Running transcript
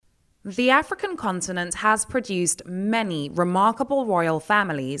The African continent has produced many remarkable royal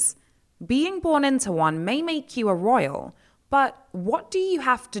families. Being born into one may make you a royal, but what do you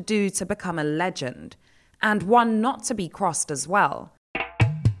have to do to become a legend? And one not to be crossed as well.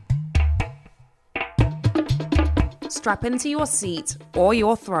 Strap into your seat or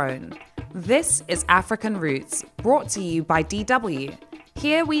your throne. This is African Roots, brought to you by DW.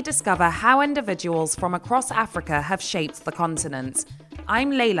 Here we discover how individuals from across Africa have shaped the continent.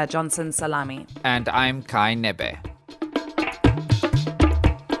 I'm Laila Johnson Salami. And I'm Kai Nebe.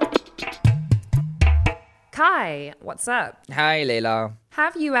 Kai, what's up? Hi, Laila.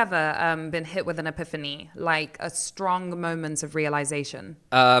 Have you ever been hit with an epiphany, like a strong moment of realization?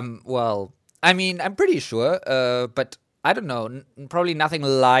 Well, I mean, I'm pretty sure, but I don't know, probably nothing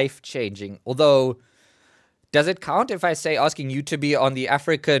life-changing. Although, does it count if I say asking you to be on the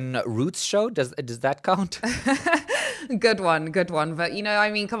African Roots show? Does that count? Good one. But,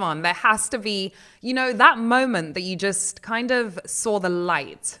 come on, there has to be, that moment that you just kind of saw the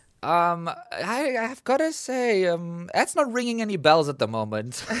light. I've got to say, that's not ringing any bells at the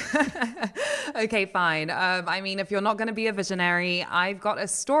moment. Okay, fine. If you're not going to be a visionary, I've got a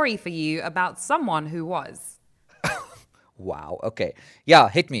story for you about someone who was. Wow, okay. Yeah,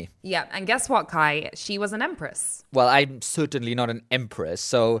 hit me. Yeah, and guess what, Kai? She was an empress. Well, I'm certainly not an empress,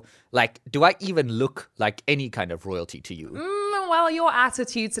 so, do I even look like any kind of royalty to you? Well, your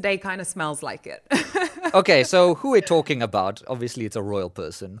attitude today kind of smells like it. Okay, so who we're talking about? Obviously, it's a royal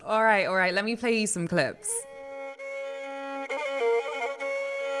person. All right. Let me play you some clips.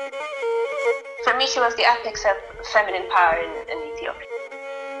 For me, she was the apex of feminine power in Ethiopia.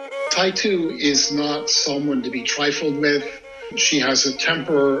 Taytu is not someone to be trifled with. She has a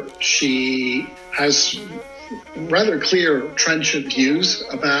temper. She has rather clear, trenchant views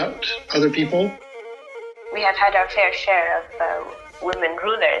about other people. We have had our fair share of women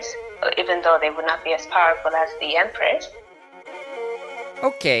rulers, even though they would not be as powerful as the empress.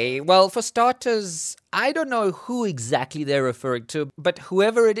 Okay, well, for starters, I don't know who exactly they're referring to, but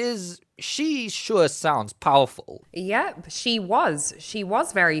whoever it is, she sure sounds powerful. Yep, she was. She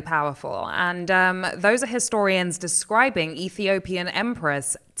was very powerful. And those are historians describing Ethiopian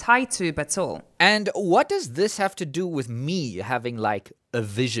Empress Taytu Betul. And what does this have to do with me having, a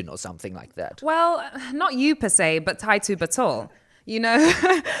vision or something like that? Well, not you per se, but Taytu Betul.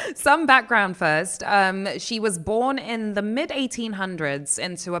 Some background first. She was born in the mid-1800s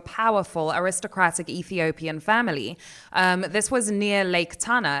into a powerful aristocratic Ethiopian family. This was near Lake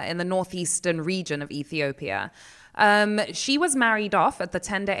Tana in the northeastern region of Ethiopia. She was married off at the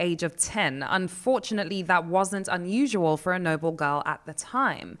tender age of 10. Unfortunately, that wasn't unusual for a noble girl at the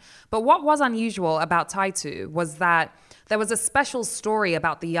time. But what was unusual about Taytu was that there was a special story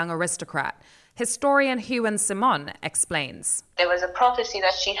about the young aristocrat. Historian Huan Simon explains. There was a prophecy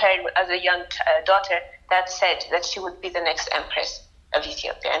that she heard as a young daughter that said that she would be the next empress of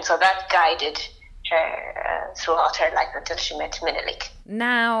Ethiopia. And so that guided her throughout her life until she met Menelik.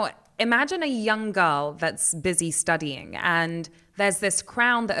 Now, imagine a young girl that's busy studying and there's this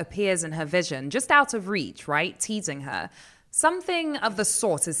crown that appears in her vision, just out of reach, right? Teasing her. Something of the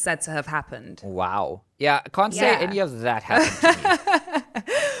sort is said to have happened. Wow. Yeah, I can't say any of that happened to me.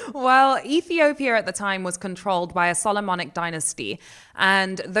 Well, Ethiopia at the time was controlled by a Solomonic dynasty,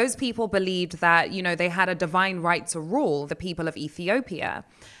 and those people believed that, they had a divine right to rule the people of Ethiopia.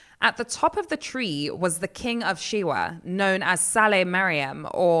 At the top of the tree was the king of Shewa, known as Saleh Mariam,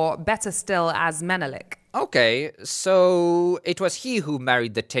 or better still as Menelik. Okay, so it was he who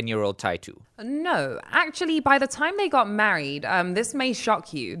married the 10-year-old Taytu. No, actually, by the time they got married, this may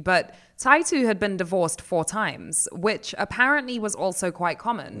shock you, but Taytu had been divorced 4 times, which apparently was also quite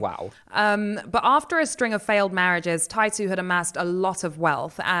common. Wow. But after a string of failed marriages, Taytu had amassed a lot of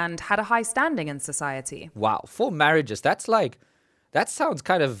wealth and had a high standing in society. Wow, 4 marriages, that sounds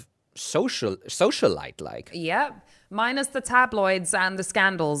kind of socialite-like. Yep, minus the tabloids and the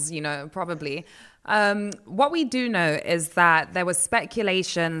scandals, probably. What we do know is that there was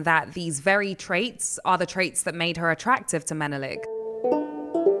speculation that these very traits are the traits that made her attractive to Menelik.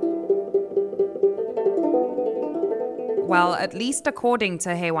 Well, at least according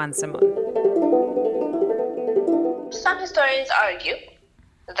to Hewan Simon. Some historians argue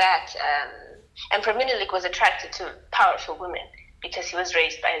that Emperor Menelik was attracted to powerful women because he was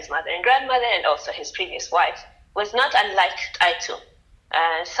raised by his mother and grandmother, and also his previous wife was not unlike Taytu.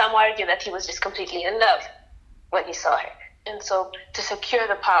 Some argue that he was just completely in love when he saw her. And so to secure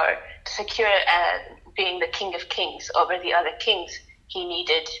the power, to secure being the king of kings over the other kings, he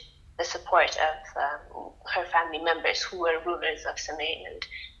needed the support of her family members who were rulers of Samain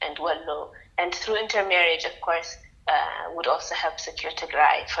and Wallo. And through intermarriage, of course, would also help secure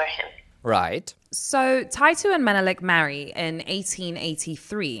Tigray for him. Right. So Taytu and Menelik marry in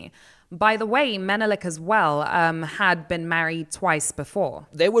 1883. By the way, Menelik as well had been married twice before.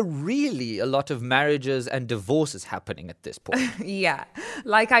 There were really a lot of marriages and divorces happening at this point. Yeah,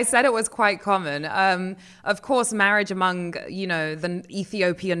 like I said, it was quite common. Of course, marriage among, the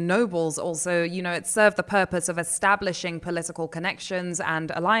Ethiopian nobles also, it served the purpose of establishing political connections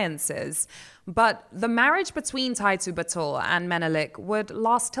and alliances. But the marriage between Taytu Betul and Menelik would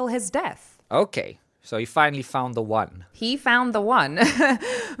last till his death. Okay. So he finally found the one. He found the one.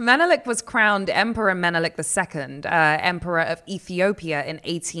 Menelik was crowned Emperor Menelik II, Emperor of Ethiopia in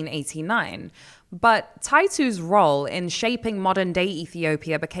 1889. But Taytu's role in shaping modern-day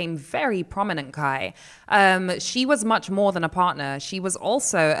Ethiopia became very prominent, Kai. She was much more than a partner. She was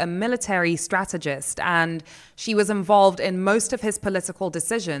also a military strategist, and she was involved in most of his political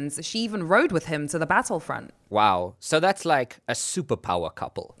decisions. She even rode with him to the battlefront. Wow. So that's like a superpower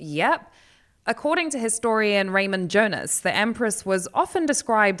couple. Yep. According to historian Raymond Jonas, the empress was often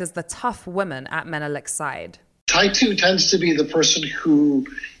described as the tough woman at Menelik's side. Taytu tends to be the person who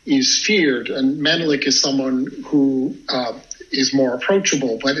is feared, and Menelik is someone who is more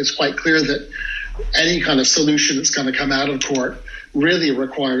approachable, but it's quite clear that any kind of solution that's going to come out of court really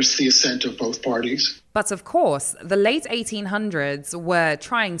requires the assent of both parties. But of course, the late 1800s were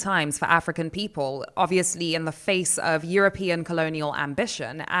trying times for African people, obviously in the face of European colonial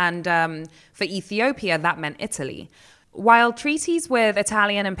ambition. And for Ethiopia, that meant Italy. While treaties with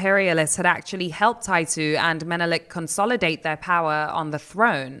Italian imperialists had actually helped Taytu and Menelik consolidate their power on the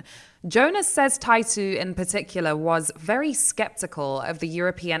throne, Jonas says Taytu in particular was very skeptical of the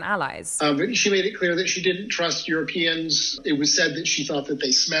European allies. But she made it clear that she didn't trust Europeans. It was said that she thought that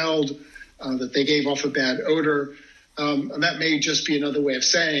they smelled, that they gave off a bad odor. And that may just be another way of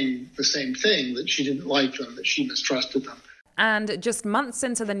saying the same thing, that she didn't like them, that she mistrusted them. And just months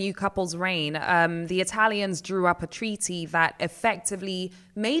into the new couple's reign, the Italians drew up a treaty that effectively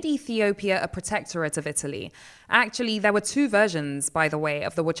made Ethiopia a protectorate of Italy. Actually, there were two versions, by the way,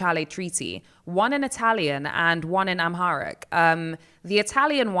 of the Wuchale Treaty, one in Italian and one in Amharic. The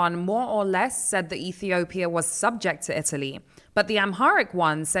Italian one more or less said that Ethiopia was subject to Italy, but the Amharic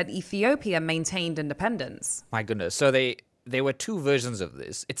one said Ethiopia maintained independence. My goodness. So there were two versions of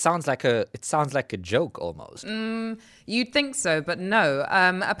this. It sounds like a joke almost. You'd think so, but no.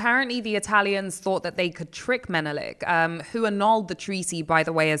 Apparently, the Italians thought that they could trick Menelik, who annulled the treaty, by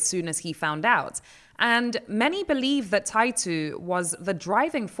the way, as soon as he found out. And many believe that Taytu was the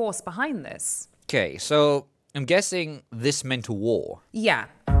driving force behind this. Okay, so I'm guessing this meant war. Yeah.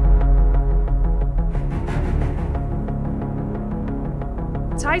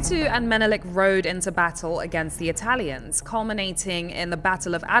 Taytu and Menelik rode into battle against the Italians, culminating in the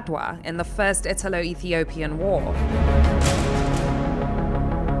Battle of Adwa in the First Italo-Ethiopian War.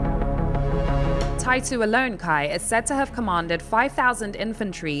 Taytu alone, Kai, is said to have commanded 5,000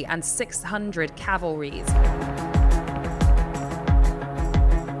 infantry and 600 cavalries.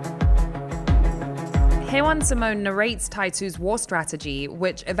 Hewan Simone narrates Taytu's war strategy,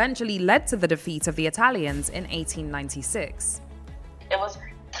 which eventually led to the defeat of the Italians in 1896. It was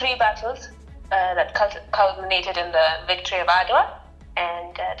 3 battles that culminated in the victory of Adwa,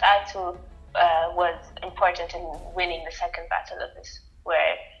 and Taytu was important in winning the second battle of this,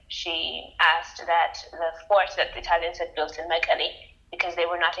 where she asked that the fort that the Italians had built in Mekelle, because they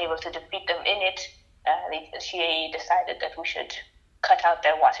were not able to defeat them in it, she decided that we should cut out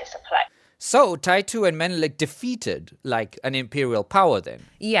their water supply. So Taytu and Menelik defeated like an imperial power then?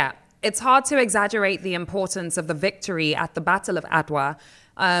 Yeah. It's hard to exaggerate the importance of the victory at the Battle of Adwa.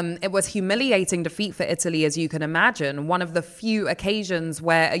 It was humiliating defeat for Italy, as you can imagine, one of the few occasions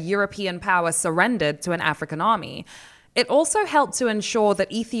where a European power surrendered to an African army. It also helped to ensure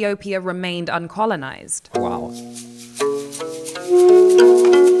that Ethiopia remained uncolonized. Wow.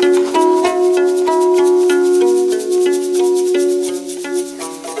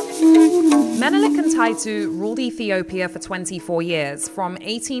 Menelik and Taytu ruled Ethiopia for 24 years, from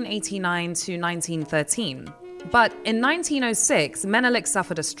 1889 to 1913. But in 1906, Menelik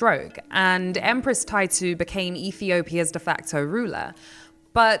suffered a stroke, and Empress Taytu became Ethiopia's de facto ruler.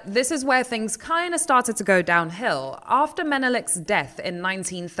 But this is where things kind of started to go downhill. After Menelik's death in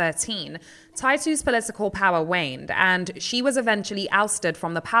 1913, Taytu's political power waned, and she was eventually ousted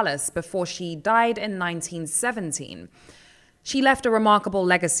from the palace before she died in 1917. She left a remarkable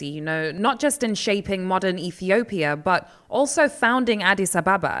legacy, not just in shaping modern Ethiopia, but also founding Addis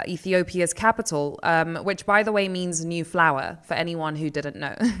Ababa, Ethiopia's capital, which, by the way, means new flower, for anyone who didn't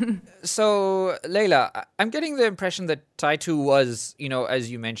know. So, Laila, I'm getting the impression that Taytu was, as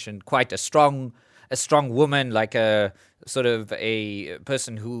you mentioned, quite a strong a strong woman, like a sort of a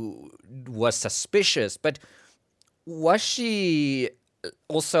person who was suspicious. But was she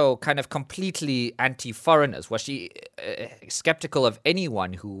also kind of completely anti-foreigners? Was she skeptical of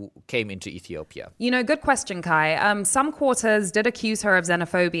anyone who came into Ethiopia? Good question, Kai. Some quarters did accuse her of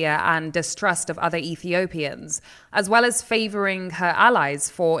xenophobia and distrust of other Ethiopians, as well as favoring her allies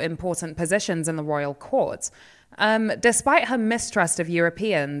for important positions in the royal court. Despite her mistrust of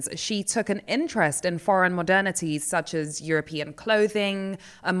Europeans, she took an interest in foreign modernities such as European clothing,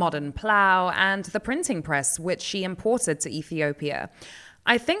 a modern plough, and the printing press, which she imported to Ethiopia.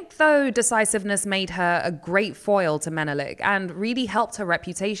 I think, though, decisiveness made her a great foil to Menelik and really helped her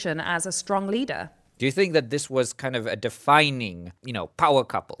reputation as a strong leader. Do you think that this was kind of a defining, power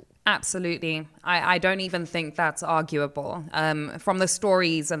couple? Absolutely. I don't even think that's arguable. From the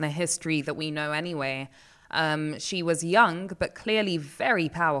stories and the history that we know anyway. She was young, but clearly very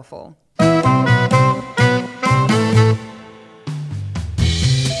powerful.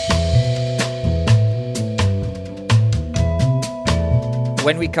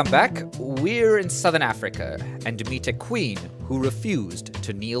 When we come back, we're in Southern Africa and meet a queen who refused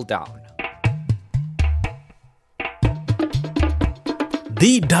to kneel down.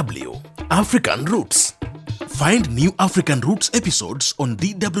 DW African Roots. Find new African Roots episodes on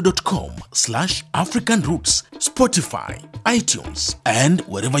dw.com/African Roots, Spotify, iTunes, and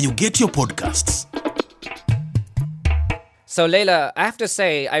wherever you get your podcasts. So, Laila, I have to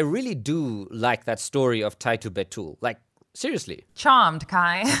say, I really do like that story of Taytu Betul. Like, seriously. Charmed,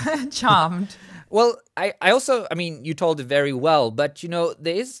 Kai. Charmed. Well, I also, you told it very well, but,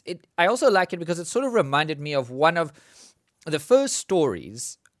 I also like it because it sort of reminded me of one of the first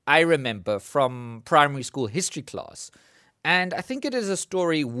stories I remember from primary school history class. And I think it is a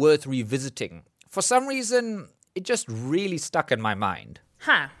story worth revisiting. For some reason, it just really stuck in my mind.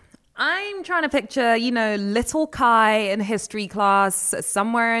 I'm trying to picture, little Kai in history class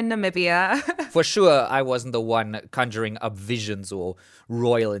somewhere in Namibia. For sure, I wasn't the one conjuring up visions or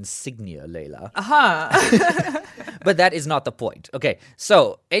royal insignia, Laila. But that is not the point. Okay,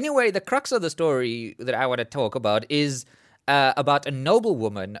 so anyway, the crux of the story that I want to talk about is about a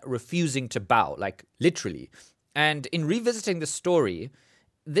noblewoman refusing to bow, like literally. And in revisiting the story,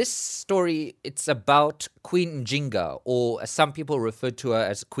 it's about Queen Njinga, or as some people refer to her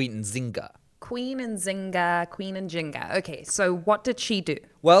as Queen Njinga. Queen Njinga. Okay, so what did she do?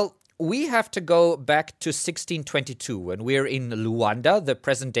 Well, we have to go back to 1622 when we're in Luanda, the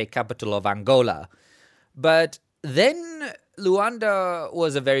present-day capital of Angola. But then Luanda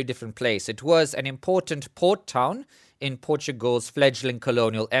was a very different place. It was an important port town in Portugal's fledgling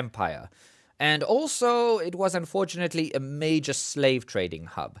colonial empire. And also, it was unfortunately a major slave trading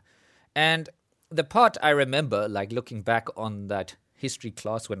hub. And the part I remember, like looking back on that history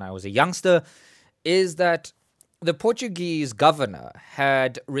class when I was a youngster, is that the Portuguese governor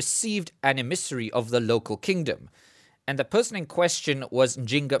had received an emissary of the local kingdom. And the person in question was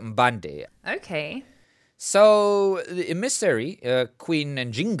Njinga Mbande. Okay. So the emissary, Queen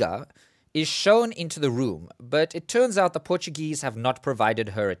Njinga, is shown into the room, but it turns out the Portuguese have not provided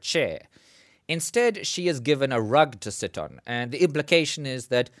her a chair. Instead, she is given a rug to sit on, and the implication is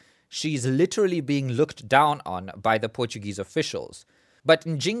that she's literally being looked down on by the Portuguese officials. But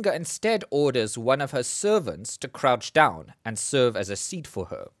Njinga instead orders one of her servants to crouch down and serve as a seat for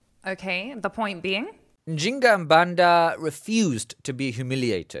her. Okay, the point being? Njinga Mbanda refused to be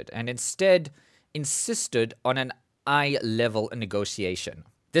humiliated and instead insisted on an eye-level negotiation.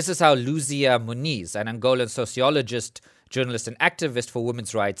 This is how Luzia Muniz, an Angolan sociologist, journalist and activist for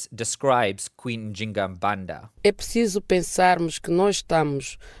women's rights, describes Queen Njinga Mbanda. É preciso pensarmos que nós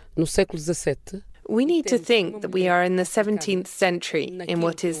estamos no século XVII. We need to think that we are in the 17th century, in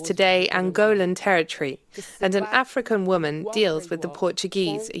what is today Angolan territory, and an African woman deals with the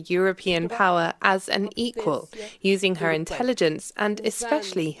Portuguese, a European power, as an equal, using her intelligence and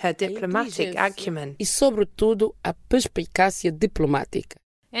especially her diplomatic acumen. E, sobretudo, a perspicácia diplomática.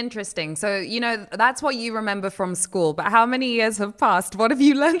 Interesting. So, that's what you remember from school, but how many years have passed? What have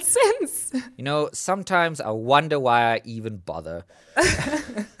you learned since? Sometimes I wonder why I even bother.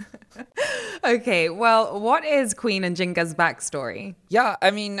 Okay, well, what is Queen Njinga's backstory? Yeah,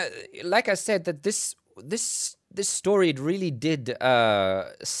 like I said, that this story, it really did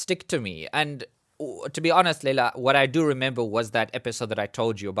stick to me. And to be honest, Laila, what I do remember was that episode that I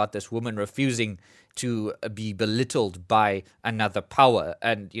told you about this woman refusing to be belittled by another power.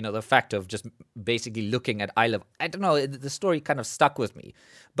 And, the fact of just basically looking at I don't know, the story kind of stuck with me.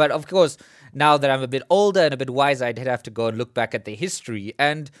 But of course, now that I'm a bit older and a bit wiser, I did have to go and look back at the history.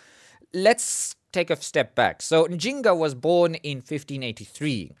 And let's take a step back. So Njinga was born in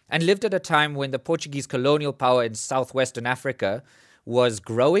 1583 and lived at a time when the Portuguese colonial power in southwestern Africa was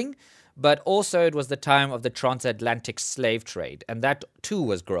growing, but also it was the time of the transatlantic slave trade, and that too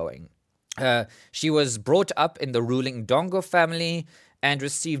was growing. She was brought up in the ruling Ndongo family and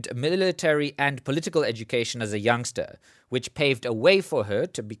received military and political education as a youngster, which paved a way for her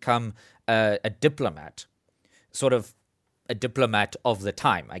to become a diplomat, sort of a diplomat of the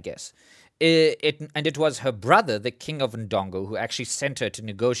time, I guess. It was her brother, the king of Ndongo, who actually sent her to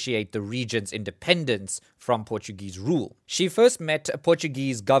negotiate the region's independence from Portuguese rule. She first met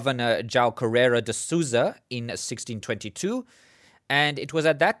Portuguese governor João Carreira de Sousa in 1622, and it was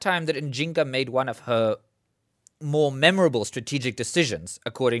at that time that Njinga made one of her more memorable strategic decisions,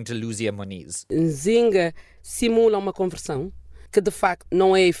 according to Luzia Moniz. Njinga simula uma conversão que de facto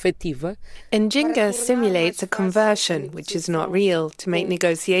não é efetiva. Njinga simulates a conversion, which is not real, to make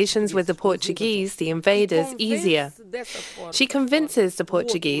negotiations with the Portuguese, the invaders, easier. She convinces the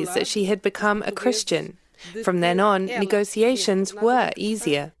Portuguese that she had become a Christian. From then on, negotiations were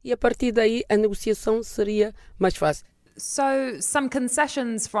easier. E a partir daí a negociação seria mais fácil. So, some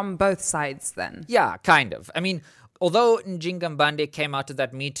concessions from both sides then? Yeah, kind of. I mean, although Njinga Mbande came out of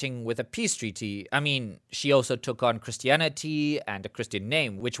that meeting with a peace treaty, I mean, she also took on Christianity and a Christian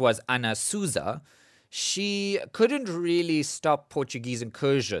name, which was Ana Sousa. She couldn't really stop Portuguese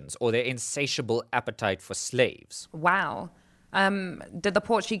incursions or their insatiable appetite for slaves. Wow. Did the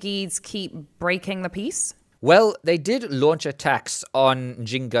Portuguese keep breaking the peace? Well, they did launch attacks on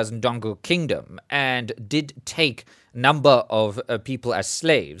Njinga's Ndongo kingdom and did take a number of people as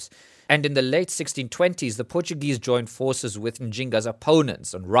slaves. And in the late 1620s, the Portuguese joined forces with Njinga's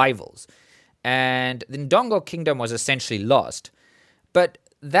opponents and rivals. And the Ndongo kingdom was essentially lost. But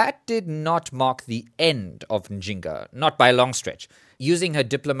that did not mark the end of Njinga, not by a long stretch. Using her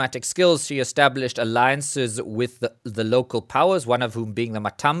diplomatic skills, she established alliances with the local powers, one of whom being the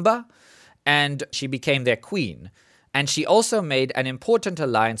Matamba, and she became their queen. And she also made an important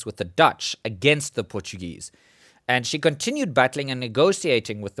alliance with the Dutch against the Portuguese. And she continued battling and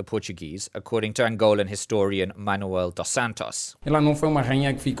negotiating with the Portuguese, according to Angolan historian Manuel dos Santos.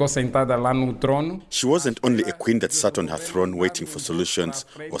 She wasn't only a queen that sat on her throne waiting for solutions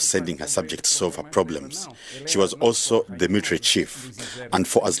or sending her subjects to solve her problems. She was also the military chief. And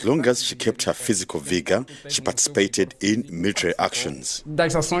for as long as she kept her physical vigor, she participated in military actions.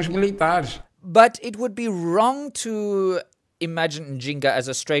 But it would be wrong to imagine Njinga as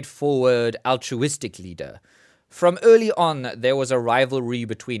a straightforward, altruistic leader. From early on, there was a rivalry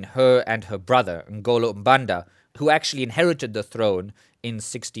between her and her brother, Ngolo Mbanda, who actually inherited the throne in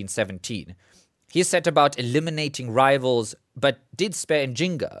 1617. He set about eliminating rivals, but did spare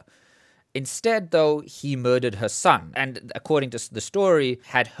Njinga. Instead, though, he murdered her son, and according to the story,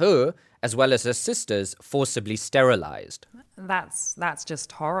 had her, as well as her sisters, forcibly sterilized. That's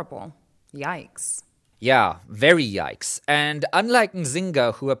just horrible. Yikes. Yeah, very yikes. And unlike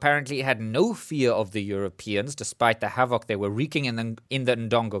Njinga, who apparently had no fear of the Europeans, despite the havoc they were wreaking in the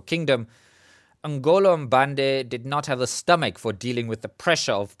Ndongo kingdom, Ngolo Mbande did not have the stomach for dealing with the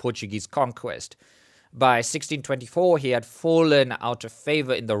pressure of Portuguese conquest. By 1624, he had fallen out of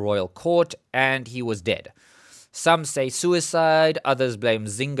favor in the royal court, and he was dead. Some say suicide, others blame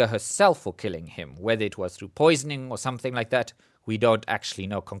Njinga herself for killing him, whether it was through poisoning or something like that. We don't actually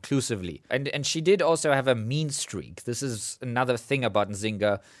know conclusively. And she did also have a mean streak. This is another thing about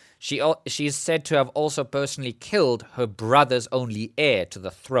Njinga. She is said to have also personally killed her brother's only heir to the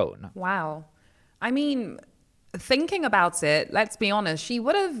throne. Wow. I mean, thinking about it, let's be honest, she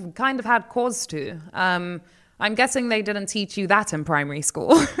would have kind of had cause to. I'm guessing they didn't teach you that in primary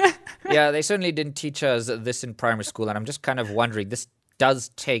school. Yeah, they certainly didn't teach us this in primary school. And I'm just kind of wondering, this does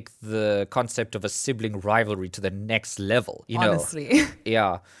take the concept of a sibling rivalry to the next level, you know. Honestly.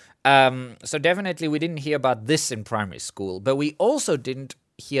 Yeah. So definitely we didn't hear about this in primary school, but we also didn't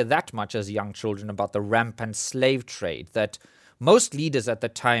hear that much as young children about the rampant slave trade that most leaders at the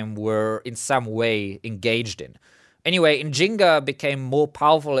time were in some way engaged in. Anyway, Njinga became more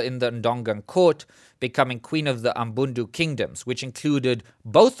powerful in the Ndongan court, becoming queen of the Ambundu kingdoms, which included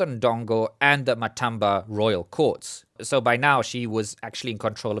both the Ndongo and the Matamba royal courts. So by now, she was actually in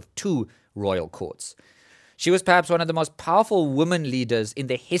control of two royal courts. She was perhaps one of the most powerful women leaders in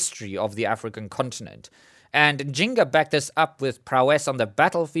the history of the African continent. And Njinga backed this up with prowess on the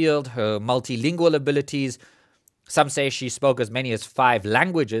battlefield, her multilingual abilities. Some say she spoke as many as 5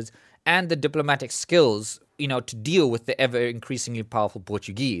 languages, and the diplomatic skills, to deal with the ever-increasingly powerful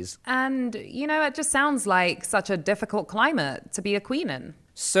Portuguese. And, it just sounds like such a difficult climate to be a queen in.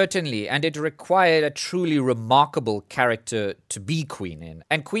 Certainly, and it required a truly remarkable character to be queen in.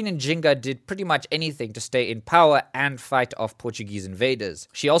 And Queen Njinga did pretty much anything to stay in power and fight off Portuguese invaders.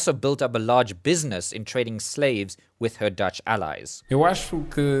 She also built up a large business in trading slaves with her Dutch allies. Eu acho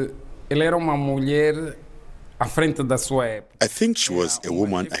que ela era uma mulher à frente da sua época. I think she was a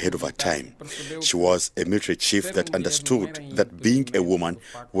woman ahead of her time. She was a military chief that understood that being a woman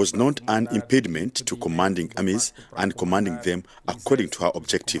was not an impediment to commanding armies and commanding them according to her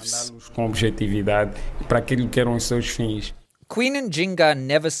objectives. Com objetividade para aquilo que eram os seus fins. Queen Njinga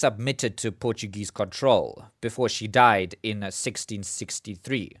never submitted to Portuguese control before she died in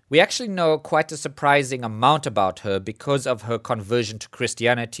 1663. We actually know quite a surprising amount about her because of her conversion to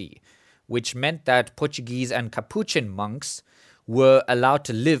Christianity, which meant that Portuguese and Capuchin monks were allowed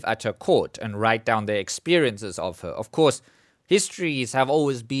to live at her court and write down their experiences of her. Of course, histories have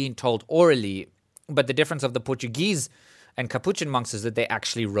always been told orally, but the difference of the Portuguese and Capuchin monks is that they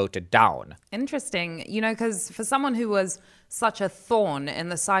actually wrote it down. Interesting. Because for someone who was such a thorn in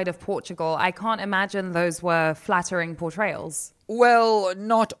the side of Portugal, I can't imagine those were flattering portrayals. Well,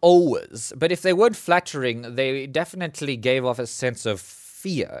 not always, but if they weren't flattering, they definitely gave off a sense of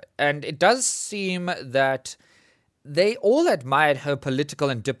fear. And it does seem that they all admired her political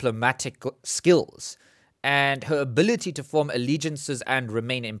and diplomatic skills and her ability to form allegiances and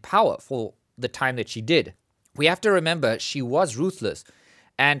remain in power for the time that she did. We have to remember she was ruthless,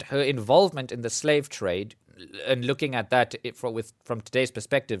 and her involvement in the slave trade, and looking at that from today's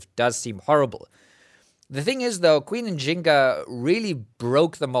perspective, does seem horrible. The thing is, though, Queen Njinga really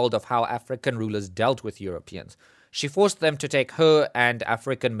broke the mold of how African rulers dealt with Europeans. She forced them to take her and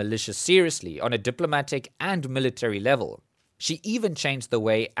African militias seriously on a diplomatic and military level. She even changed the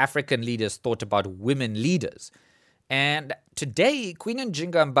way African leaders thought about women leaders. And today, Queen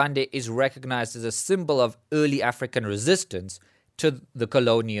Njinga Mbande is recognized as a symbol of early African resistance to the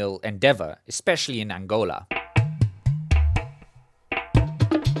colonial endeavor, especially in Angola.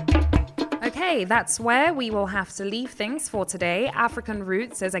 Okay, that's where we will have to leave things for today. African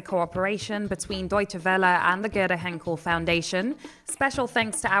Roots is a cooperation between Deutsche Welle and the Gerda Henkel Foundation. Special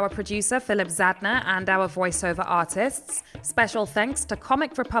thanks to our producer, Philip Zadner, and our voiceover artists. Special thanks to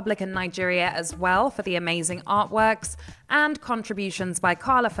Comic Republic in Nigeria as well for the amazing artworks, and contributions by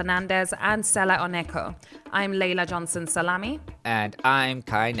Carla Fernandez and Stella Oneko. I'm Laila Johnson Salami. And I'm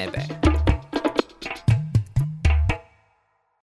Kai Nebe.